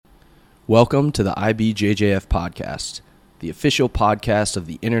Welcome to the IBJJF Podcast, the official podcast of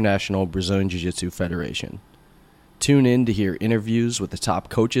the International Brazilian Jiu-Jitsu Federation. Tune in to hear interviews with the top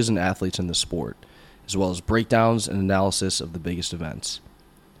coaches and athletes in the sport, as well as breakdowns and analysis of the biggest events.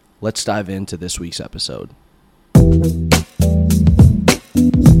 Let's dive into this week's episode.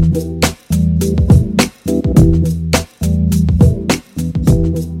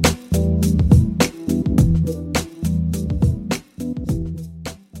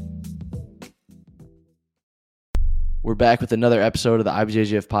 We're back with another episode of the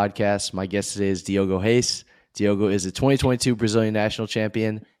IBJJF Podcast. My guest today is Diogo Reis. Diogo is a 2022 Brazilian national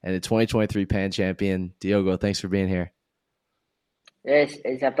champion and a 2023 Pan champion. Diogo, thanks for being here. Yes,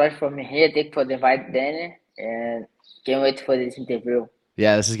 it's a pleasure for me here. Thank you for the invite, Danny, and can't wait for this interview.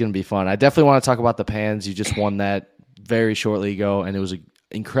 Yeah, this is going to be fun. I definitely want to talk about the Pans. You just won that very shortly ago, and it was an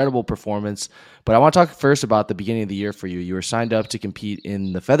incredible performance. But I want to talk first about the beginning of the year for you. You were signed up to compete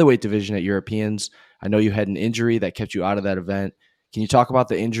in the featherweight division at Europeans. I know you had an injury that kept you out of that event. Can you talk about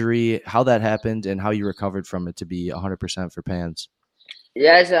the injury, how that happened, and how you recovered from it to be 100% for Pans?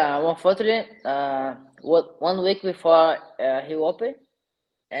 Yes, unfortunately, 1 week before he opened,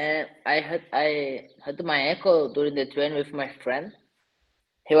 and I hurt my ankle during the training with my friend.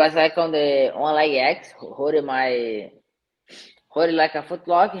 He was like on the one leg X, holding like a foot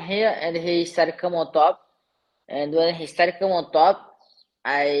lock here, and he started come on top. And when he started come on top,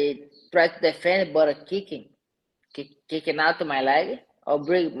 I tried to defend, but kicking out to my leg, or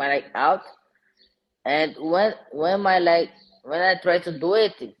bring my leg out. And when I tried to do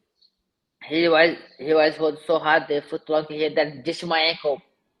it, he was holding so hard the foot lock here that just my ankle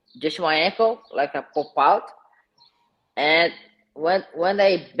like a pop out. And when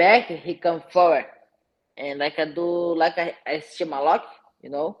I back, he come forward, and like I see my lock,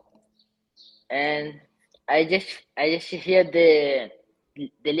 and I just hear the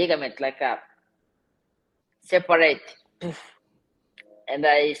ligament like a separate, and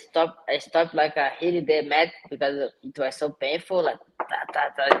I stopped like hitting the mat because it was so painful, like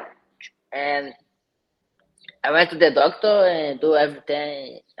ta. And I went to the doctor and do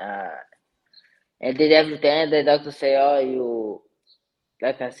everything, and did everything. The doctor say, "Oh, you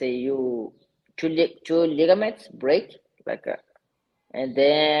two ligaments break, and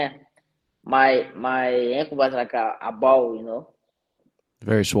then my ankle was like a ball,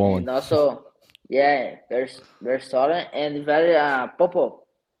 Very swollen. and also, yeah, very swollen and very purple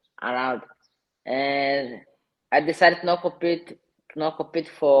around. And I decided to not compete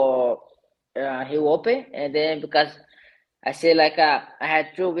for Rio Open, and then because I say I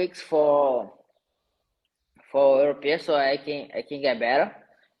had 2 weeks for European, so I can get better,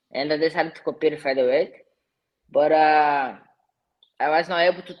 and I decided to compete in featherweight, but I was not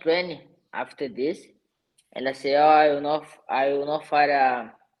able to train after this, and I say, oh, I will not fight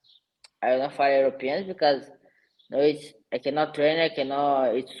Europeans because no, I cannot train,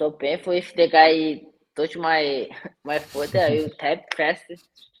 it's so painful. If the guy touch my foot, I will tap fast.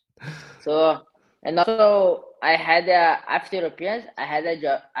 So, and also I had after Europeans, I had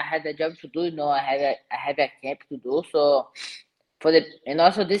a job to do. I had a camp to do. So and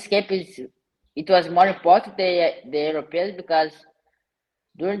also this camp it was more important the Europeans because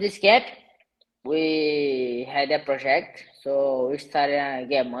during this camp we had a project. So we started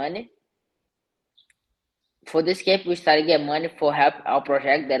get money. For this camp, we started get money for help our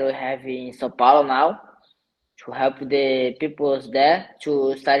project that we have in São Paulo now, to help the people there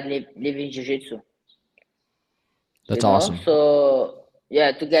to start living jiu-jitsu. That's awesome. So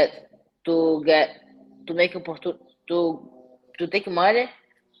yeah, to make to take money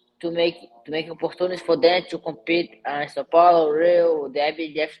to make opportunities for them to compete in São Paulo, Rio, the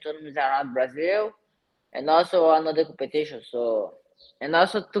IBJJF tournaments around Brazil, and also another competition. So, and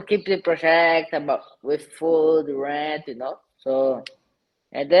also to keep the project with food, rent, So,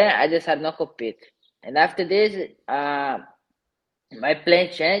 and then I decided not compete. And after this, my plan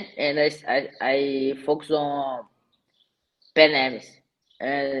changed, and I focus on Pan Ams,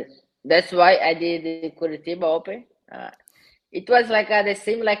 and that's why I did the Curitiba Open. It was like the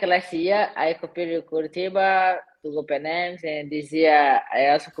same like last year. I competed Curitiba to go Pan Ams, and this year I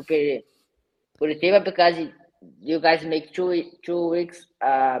also competed Curitiba because you guys make 2 weeks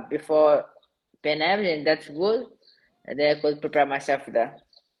before Pan Ams, and that's good. And then I could prepare myself for that.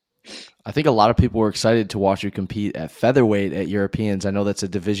 I think a lot of people were excited to watch you compete at featherweight at Europeans. I know that's a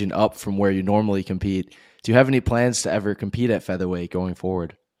division up from where you normally compete. Do you have any plans to ever compete at featherweight going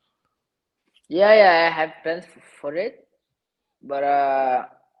forward? Yeah, I have plans for it, but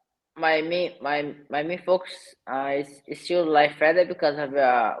my main focus is still light feather because of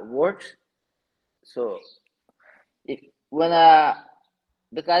work. So when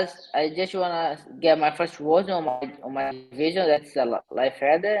because I just wanna get my first words on my division. That's a light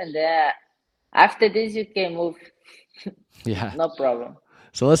feather, and then after this you can move, Yeah. no problem.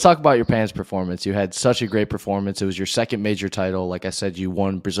 So let's talk about your pans performance. You had such a great performance. It was your second major title. Like I said, you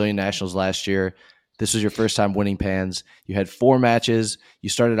won Brazilian Nationals last year. This was your first time winning pans. You had 4 matches. You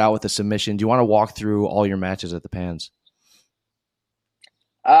started out with a submission. Do you want to walk through all your matches at the pans?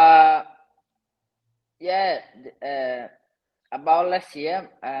 Uh, yeah. About last year,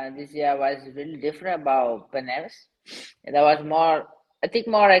 this year was really different about Panamas, and I was more, I think,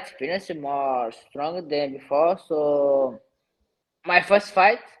 more experienced, and more stronger than before. So my first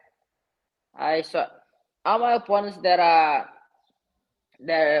fight, I saw all my opponents that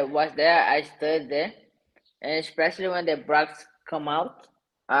was there. I stood there, and especially when the bracks come out,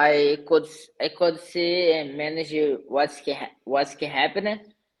 I could see and manage what's can happen,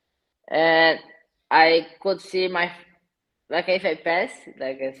 and I could see my, like if I pass,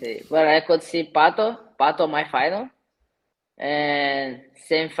 like I say, but I could see Pato my final, and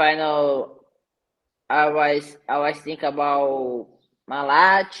same final. I was thinking about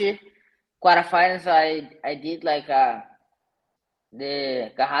Malate. Quarterfinals I did like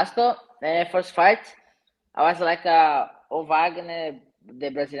the Carrasco. And first fight I was like o Wagner, the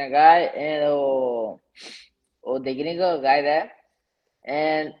Brazilian guy, and o the Gringo guy there,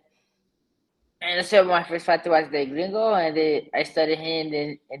 and so my first fight was the Gringo, and I studied him,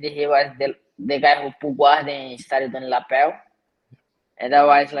 and he was the guy who pulled guard and started doing lapel. And I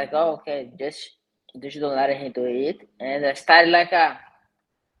was like, oh, okay, just don't let him do it. And I started like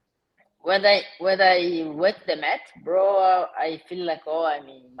when I went to the mat, bro, I feel like, oh,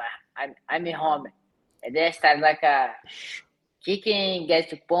 I'm in home. And then I started like kicking, get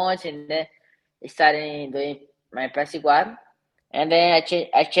to punch, and then I started doing my pressing guard. And then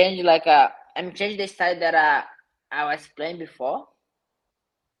I changed like I'm changed the style that I was playing before,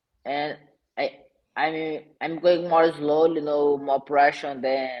 and I I'm going more slowly, more pressure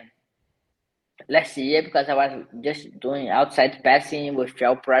than last year because I was just doing outside passing with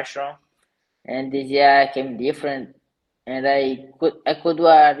gel pressure, and this year I came different, and I could do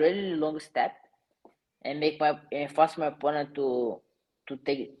a really long step and make my and force my opponent to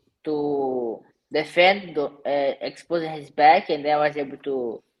take to defend, exposing his back, and then I was able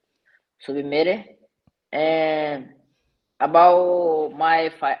to submit it. And about my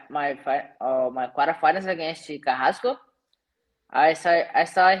quarterfinals against Carrasco, I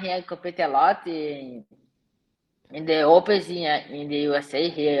saw him compete a lot in the Opens in the USA.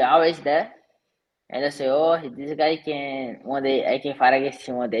 He always there, and I say, oh, this guy can one day I can fight against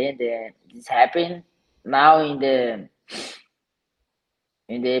him one day, and then this happened now in the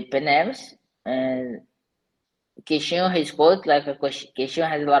Panams. And Queixinho, his coach, like Queixinho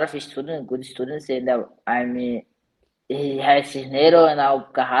has a lot of students, good students, and he has Cisnero and now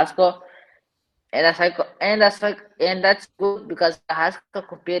Carrasco. And that's good because Carrasco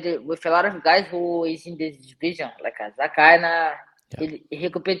competed with a lot of guys who is in this division, like Zacaina. Yeah. He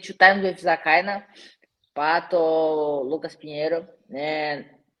competed 2 times with Zacaina, Pato, Lucas Pinheiro, and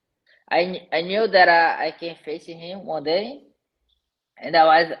I knew that I can face him one day, and I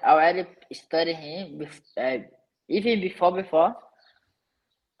was already studying him even before,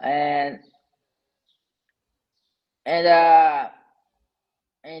 and and uh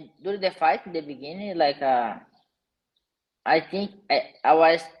and during the fight in the beginning, like I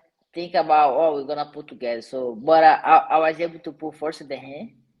was thinking about, oh, we're gonna put together. So, but I was able to put first the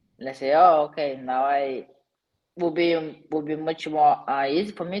hand. And I say, oh, okay, now I will be much more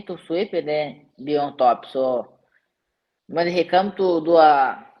easy for me to sweep and then be on top. So when he come to do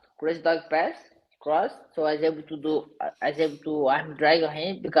a crazy dog pass cross, so I was able to arm drag on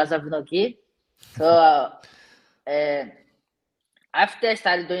him because of no key. So uh, after I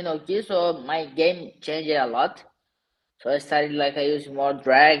started doing no key, so my game changed a lot. So I started like I use more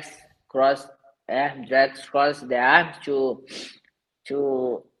drags cross the arms to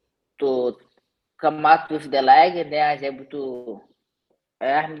to come out with the leg, and then I was able to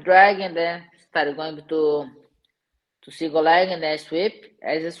arm drag, and then started going to single leg, and then sweep.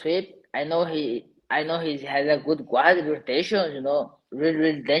 As a sweep, I know he has a good guard rotation,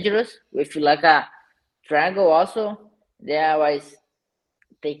 really dangerous with like a triangle also. Then I was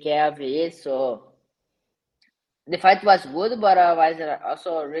take care of it, so the fight was good, but was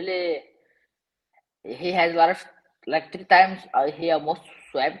also really. He has a lot of, like 3 times he almost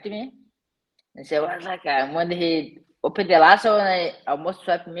swept me, and so I was like when he opened the lasso and I almost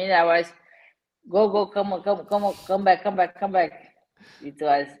swept me, I was go come back. It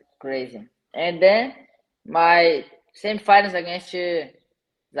was crazy. And then my same finals against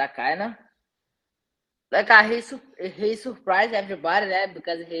Zakaina, like he surprised everybody, right?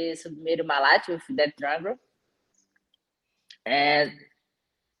 Because he submitted Malat with that triangle, and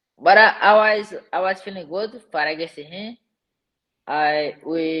but I was feeling good for against him.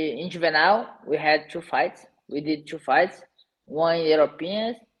 We in juvenile we had two fights. We did two fights, one in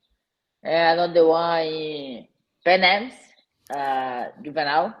Europeans and another one in Pan Am's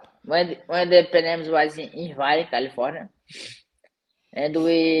juvenile. When the Pan Am's was in Valley, California, and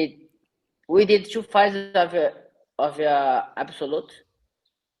we did two fights of absolute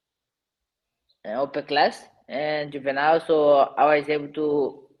upper class and juvenile. So I was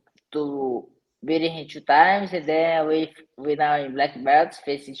able to beat him two times, and then we now in black belts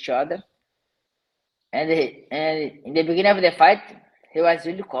face each other. And in the beginning of the fight, he was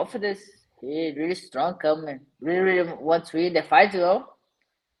really confident. He really strong, coming, really wants to win the fight,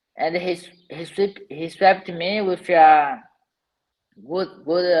 And he swept me with a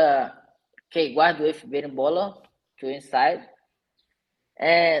good K guard with berimbolo to inside,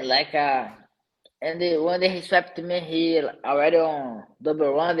 and when he swept me, he already on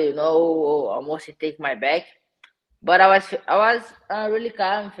double round, almost he take my back. But I was really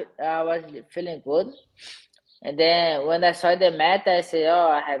calm. I was feeling good. And then when I saw the mat, I said, "Oh,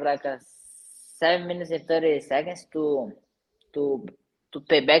 I have like 7 minutes and 30 seconds to to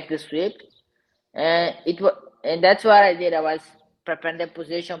pay back the sweep." And that's what I did. I was preparing the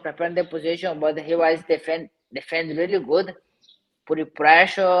position, but he was defend really good, putting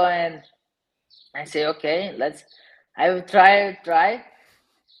pressure, and I say, "Okay, I will try."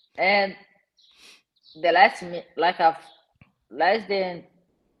 And the less than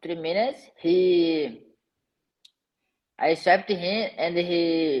 3 minutes, I swept him and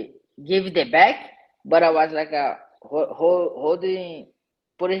he gave the back, but I was like holding,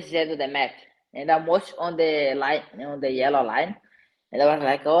 putting his head on the mat, and almost on the line, on the yellow line. And I was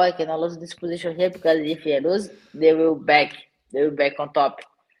like, oh, I cannot lose this position here, because if I lose, they will back on top.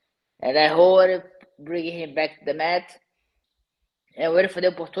 And I hold it, bring him back to the mat, and wait for the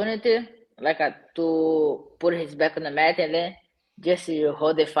opportunity, to put his back on the mat, and then just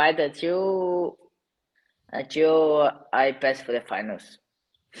hold the fight until I pass for the finals.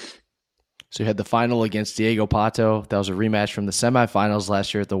 So you had the final against Diogo Pato. That was a rematch from the semifinals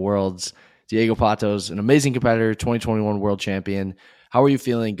last year at the Worlds. Diogo Pato's an amazing competitor, 2021 world champion. How are you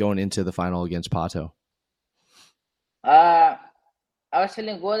feeling going into the final against Pato? I was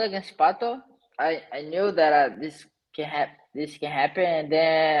feeling good against Pato. I knew that this can happen, and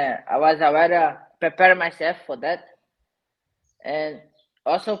then I was already preparing myself for that. And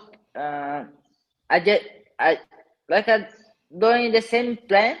also, I like doing the same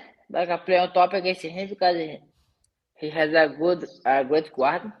plan, like I play on top against him, because he has a great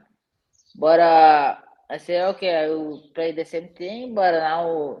guard. But I say, okay, I will play the same thing, but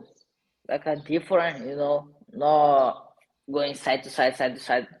now like a different, not going side to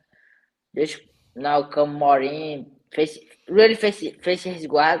side. Just now come more in, face his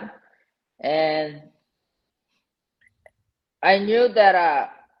guard, and I knew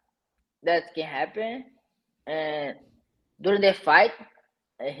that can happen. And during the fight,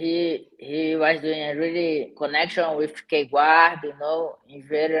 he was doing a really connection with K guard,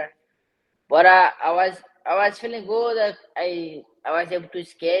 invader. But I was feeling good. That I was able to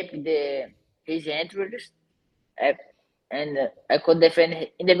escape his entries, and I could defend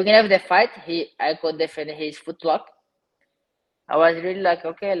in the beginning of the fight. I could defend his footlock. I was really like,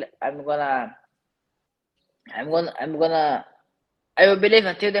 okay, I will believe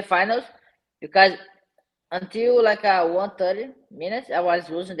until the finals, because until like 130 minutes, I was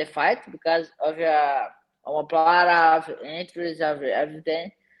losing the fight because of omoplata, of injuries, of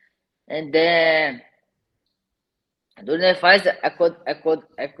everything. And then during the fight, I could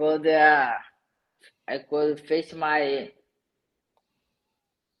face my.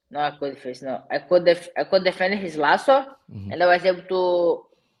 No, I could face no. I could defend his lasso, and I was able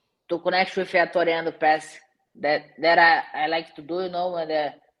to connect with a Toriano pass that I like to do.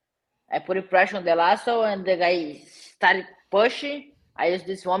 When I put pressure on the lasso and the guy started pushing, I use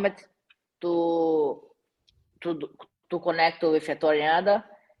this moment to to to connect with a Toriano,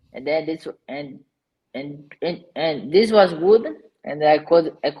 and then and this was good, and I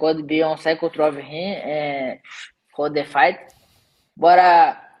could be on cycle throw of him and for the fight.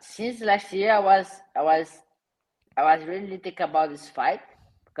 But since last year, I was really thinking about this fight,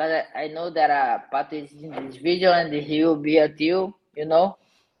 because I know that Pato is in this video, and he will be until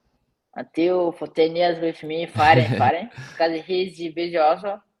for 10 years with me fighting, because he's the video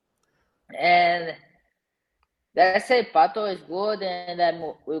also. And let's say Pato is good,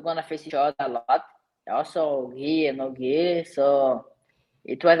 and we're gonna face each other a lot. Also, Gui and no Gui, so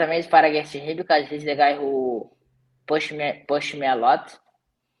It was amazing fight against him because he's the guy who pushed me a lot.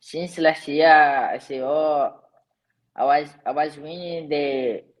 Since last year, I say, oh, I was winning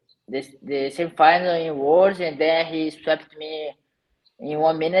the semifinal in Worlds, and then he swept me in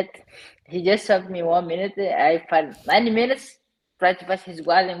 1 minute. He just swept me in 1 minute. I fought 90 minutes, tried to pass his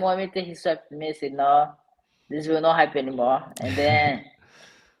guard in 1 minute. He swept me. I said, no, this will not happen anymore.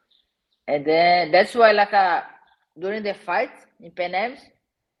 And then that's why, like, during the fight in Pan Ams,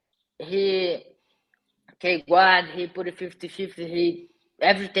 he guard, he put it 50-50, he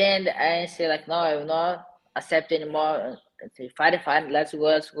everything, and say like, no, I will not accept anymore. I say, fight, let's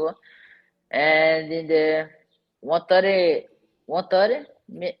go. And in the 130,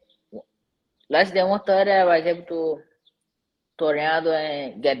 130, less than 130, I was able to tornado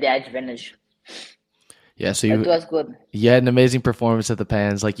and get the advantage. Yeah, so It was good. you had an amazing performance at the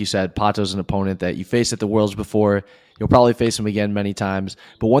Pans. Like you said, Pato's an opponent that you faced at the Worlds before. You'll probably face him again many times.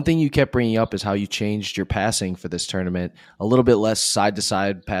 But one thing you kept bringing up is how you changed your passing for this tournament. A little bit less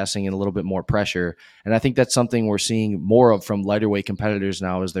side-to-side passing and a little bit more pressure. And I think that's something we're seeing more of from lighter weight competitors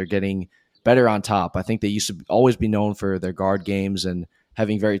now as they're getting better on top. I think they used to always be known for their guard games and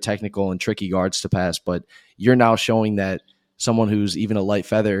having very technical and tricky guards to pass. But you're now showing that someone who's even a light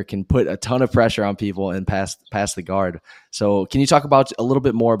feather can put a ton of pressure on people and pass the guard. So can you talk about a little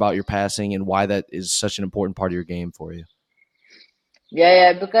bit more about your passing and why that is such an important part of your game for you?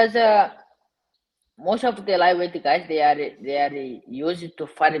 Yeah, because most of the lightweight guys, they are used to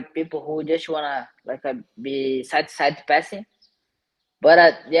fight people who just wanna be side passing,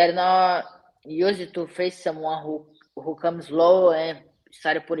 but they are not used to face someone who comes low and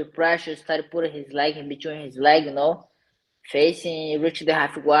start putting pressure, start putting his leg in between his leg, facing, reach the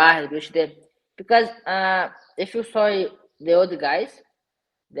half guard, because if you saw the old guys,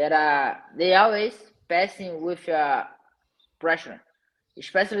 they always passing with pressure,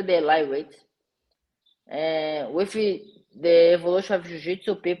 especially the lightweights. And with the evolution of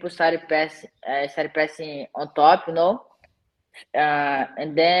jiu-jitsu, people started passing on top, and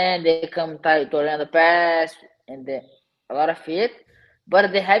then they come to learn the pass and a lot of it.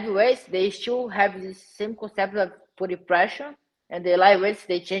 But the heavyweights, they still have this same concept of putting pressure, and the lightweights,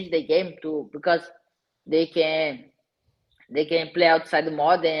 they change the game too, because they can play outside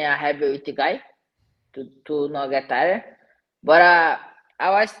more than a heavyweight guy to not get tired. But I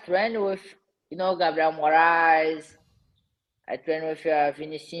was trained with Gabriel Moraes. I trained with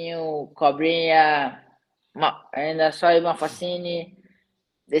Vinicinho, Cobrinha, and I saw Mafacini.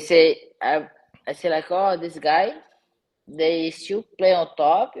 They say I say like, oh, this guy, they still play on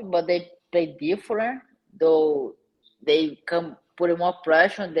top, but they play different. Though they come putting more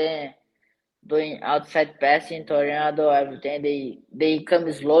pressure than doing outside passing, tornado, everything. They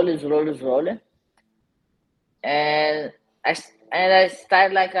come slowly, and I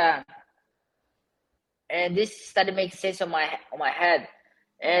started and this started making sense on my head.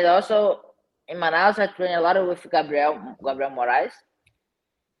 And also in Manaus, I trained a lot with Gabriel Moraes,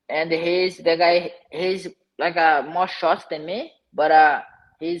 and he's the guy. He's like more short than me, but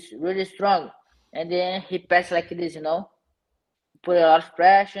he's really strong. And then he passed like this, put a lot of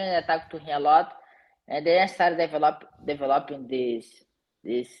pressure, and attack to him a lot. And then I started developing this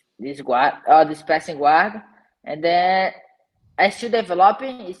guard, this passing guard, and then I still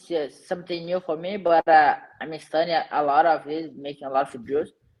developing. It's just something new for me, but I'm studying a lot of it, making a lot of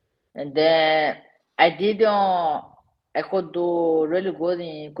drills. And then I could do really good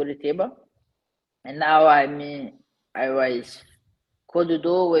in Curitiba, and now I was could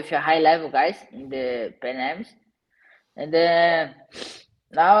do with a high level guys in the Pan Ams, and then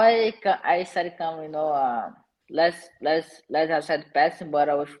now I started coming, less outside passing, but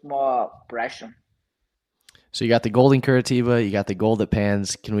with more pressure. So you got the gold in Curitiba, you got the gold at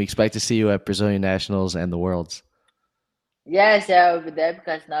Pans. Can we expect to see you at Brazilian Nationals and the Worlds? Yes, I will be there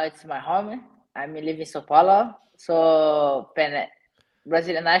because now it's my home. I'm living in São Paulo, so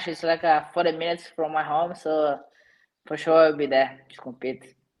Brazilian National is like 40 minutes from my home, so for sure I'll be there to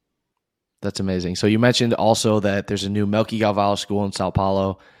compete. That's amazing. So you mentioned also that there's a new Melky Galvao school in Sao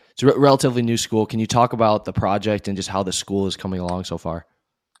Paulo. It's a relatively new school. Can you talk about the project and just how the school is coming along so far?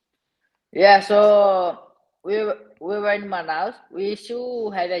 Yeah, so we were in Manaus. We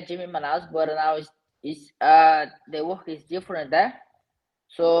still had a gym in Manaus, but now it's the work is different there.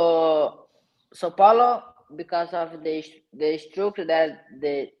 So São Paulo, because of the structure that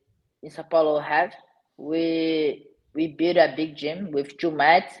the in São Paulo have, we built a big gym with 2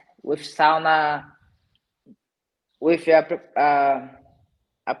 mats, with sauna, with a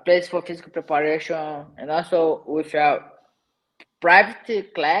place for physical preparation, and also with a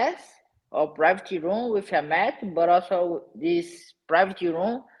private class or private room with a mat, but also this private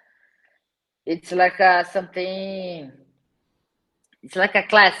room, it's like something. It's like a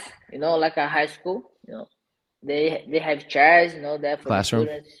class, like a high school. They have chairs, there for the Classroom.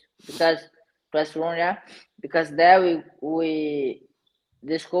 students because classroom, yeah, because there we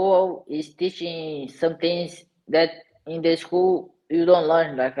the school is teaching some things that in the school you don't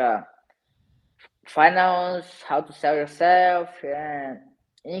learn, like finance, how to sell yourself, and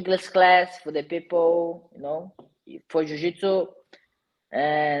English class for the people, for jiu-jitsu,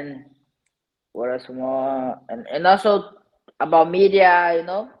 and what else more, and also about media,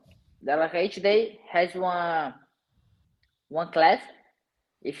 that like each day has one class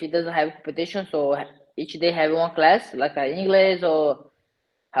if it doesn't have competition, so each day have one class like English or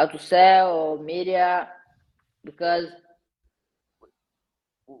how to sell or media, because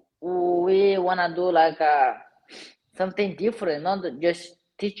we wanna do like something different, not just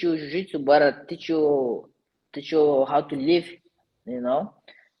teach you jiu-jitsu, but teach you how to live,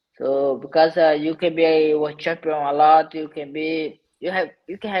 So because you can be a world champion a lot, you can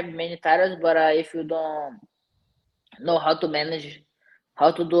have many titles, but if you don't know how to manage,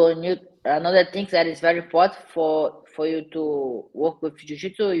 how to do another thing that is very important for you to work with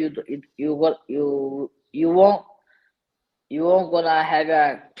jiu-jitsu, you won't gonna have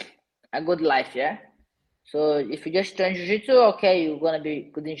a good life, yeah. So if you just train jiu-jitsu, okay, you're gonna be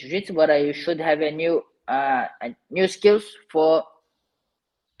good in jiu-jitsu, but you should have a new skills to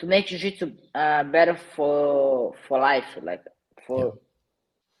make jiu-jitsu better for life, like Yeah.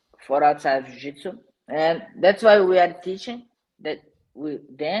 for outside jiu-jitsu, and that's why we are teaching that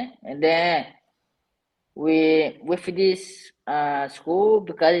and then we with this school,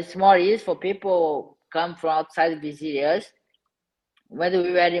 because it's more easy for people come from outside these areas. When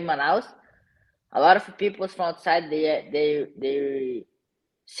we were in Manaus, a lot of people from outside they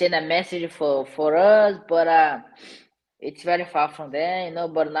send a message for us, but it's very far from there,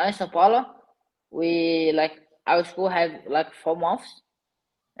 But now in São Paulo, we like our school have like 4 months,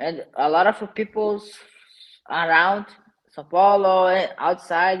 and a lot of people around São Paulo and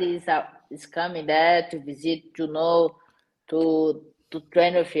outside is coming there to visit, to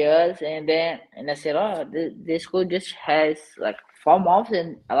train with us, and I said, oh, the school just has like 4 months,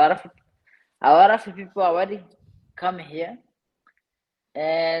 and a lot of people already come here,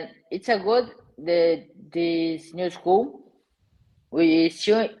 and it's a good this new school. We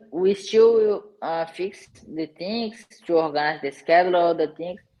still fix the things to organize the schedule, the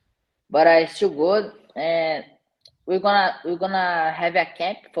things, but it's still good, and we're gonna have a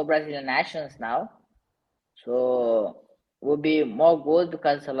camp for Brazilian nationals now, so will be more good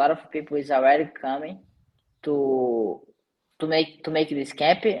because a lot of people is already coming to to make this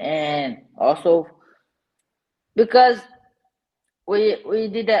camp, and also because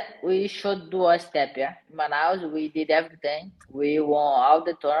we should do a step, yeah. In Manaus, we did everything. We won all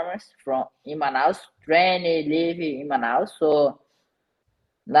the tournaments from in Manaus, train, live in Manaus. So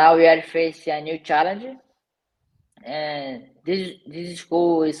now we are facing a new challenge, and this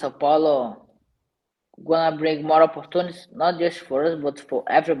school in São Paulo gonna bring more opportunities, not just for us, but for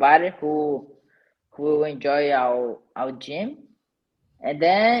everybody who will enjoy our gym. And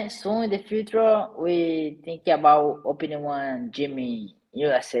then soon in the future, we think about opening one gym in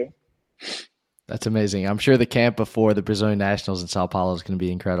USA. That's amazing. I'm sure the camp before the Brazilian Nationals in Sao Paulo is going to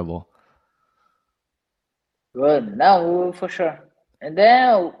be incredible. Good. No, for sure. And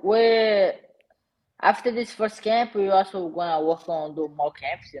then after this first camp, we also gonna work on do more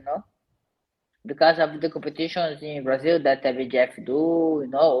camps, because of the competitions in Brazil that IBJJF do,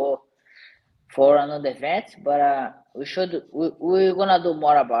 or for another event. But we're gonna do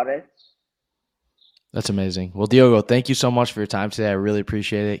more about it. That's amazing. Well, Diogo, thank you so much for your time today. I really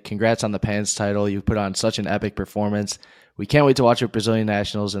appreciate it. Congrats on the PANS title. You put on such an epic performance. We can't wait to watch your Brazilian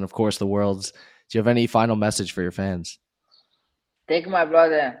Nationals and, of course, the Worlds. Do you have any final message for your fans? Thank you, my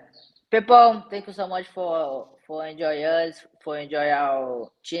brother. People, thank you so much for enjoying us, for enjoying our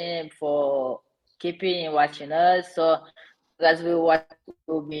team, for keeping watching us. So, guys,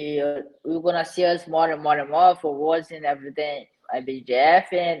 we're gonna see us more and more and more for Worlds and everything.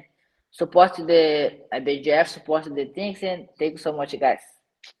 IBJJF, and support the IBJJF, support the things, and thank you so much, guys.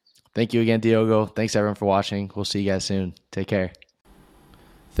 Thank you again, Diogo. Thanks, everyone, for watching. We'll see you guys soon. Take care.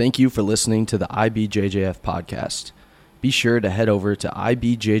 Thank you for listening to the IBJJF Podcast. Be sure to head over to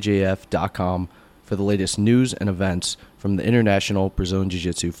IBJJF.com for the latest news and events from the International Brazilian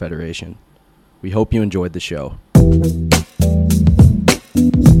Jiu-Jitsu Federation. We hope you enjoyed the show.